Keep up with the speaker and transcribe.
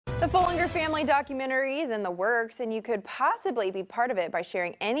The Fullinger family documentary is in the works, and you could possibly be part of it by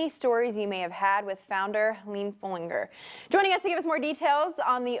sharing any stories you may have had with founder Helene Fullinger. Joining us to give us more details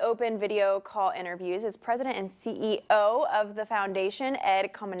on the open video call interviews is President and CEO of the foundation, Ed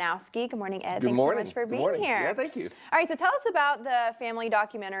Komanowski. Good morning, Ed. Good morning. Thanks so much for Good being morning. here. Yeah, thank you. All right, so tell us about the family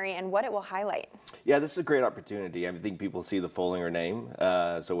documentary and what it will highlight. Yeah, this is a great opportunity. I think people see the Fullinger name,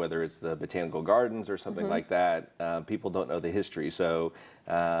 so whether it's the Botanical Gardens or something like that, people don't know the history. So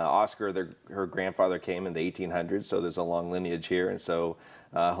Oscar, her grandfather came in the 1800s, so there's a long lineage here. And so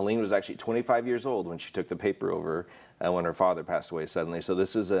Helene was actually 25 years old when she took the paper over when her father passed away suddenly. So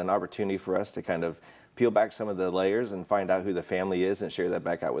this is an opportunity for us to kind of peel back some of the layers and find out who the family is and share that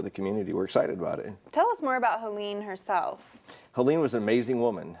back out with the community. We're excited about it. Tell us more about Helene herself. Helene was an amazing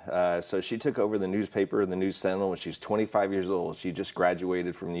woman. So she took over the newspaper, the News Sentinel, when she was 25 years old. She just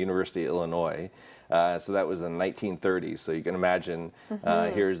graduated from the University of Illinois. So that was in the 1930s. So you can imagine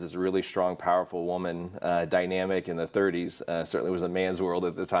here's this really strong, powerful woman, dynamic in the 30s. Certainly was a man's world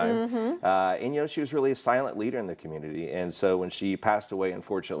at the time. And, you know, she was really a silent leader in the community. And so when she passed away,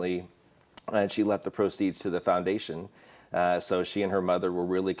 unfortunately, she left the proceeds to the foundation. So she and her mother were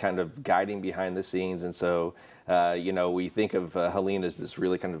really kind of guiding behind the scenes. And so, you know, we think of Helene as this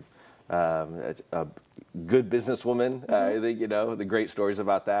really kind of a good businesswoman. I think, you know, the great stories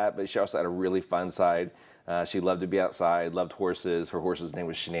about that. But she also had a really fun side. She loved to be outside, loved horses. Her horse's name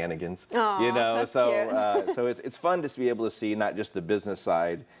was Shenanigans. Aww, you know, that's so cute. so it's fun just to be able to see not just the business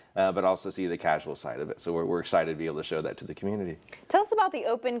side, but also see the casual side of it. So we're excited to be able to show that to the community. Tell us about the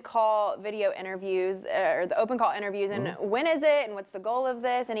open call video interviews, or the open call interviews, and when is it, and what's the goal of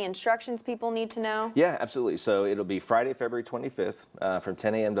this? Any instructions people need to know? Yeah, absolutely. So it'll be Friday, February 25th from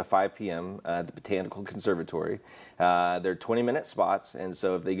 10 a.m. to 5 p.m. At the Botanical Conservatory. They're 20-minute spots, and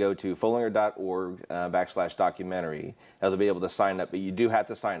so if they go to fullinger.org/documentary, they'll be able to sign up. But you do have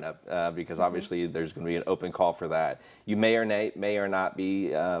to sign up because obviously there's going to be an open call for that. You may or not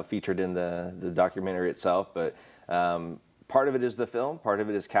be featured in the documentary itself, but part of it is the film, part of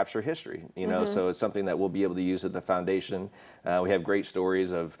it is capture history, you know, so it's something that we'll be able to use at the foundation. We have great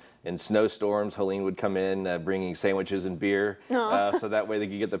stories of in snowstorms, Helene would come in bringing sandwiches and beer, so that way they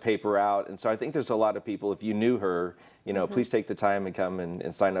could get the paper out. And so I think there's a lot of people, if you knew her, you know, please take the time and come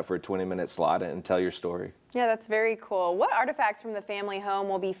and sign up for a 20-minute slot and tell your story. Yeah, that's very cool. What artifacts from the family home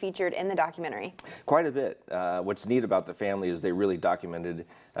will be featured in the documentary? Quite a bit. What's neat about the family is they really documented.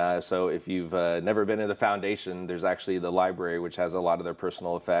 So if you've never been in the foundation, there's actually the library, which has a lot of their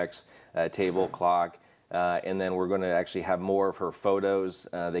personal effects, table, clock. And then we're going to actually have more of her photos.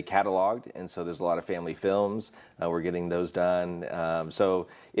 They cataloged, and so there's a lot of family films. We're getting those done. So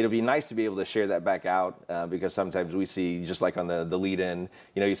it'll be nice to be able to share that back out because sometimes we see, just like on the lead-in,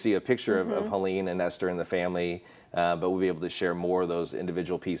 you know, you see a picture of Helene and Esther and the family, but we'll be able to share more of those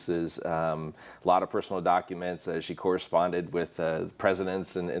individual pieces. A lot of personal documents. She corresponded with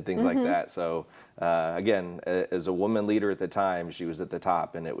presidents and things like that. So again, as a woman leader at the time, she was at the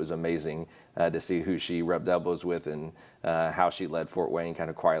top, and it was amazing to see who she rubbed elbows with and how she led Fort Wayne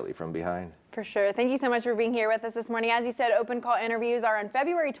kind of quietly from behind. For sure. Thank you so much for being here with us this morning. As you said, open call interviews are on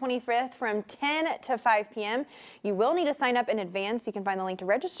February 25th from 10 to 5 p.m. You will need to sign up in advance. You can find the link to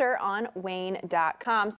register on wayne.com.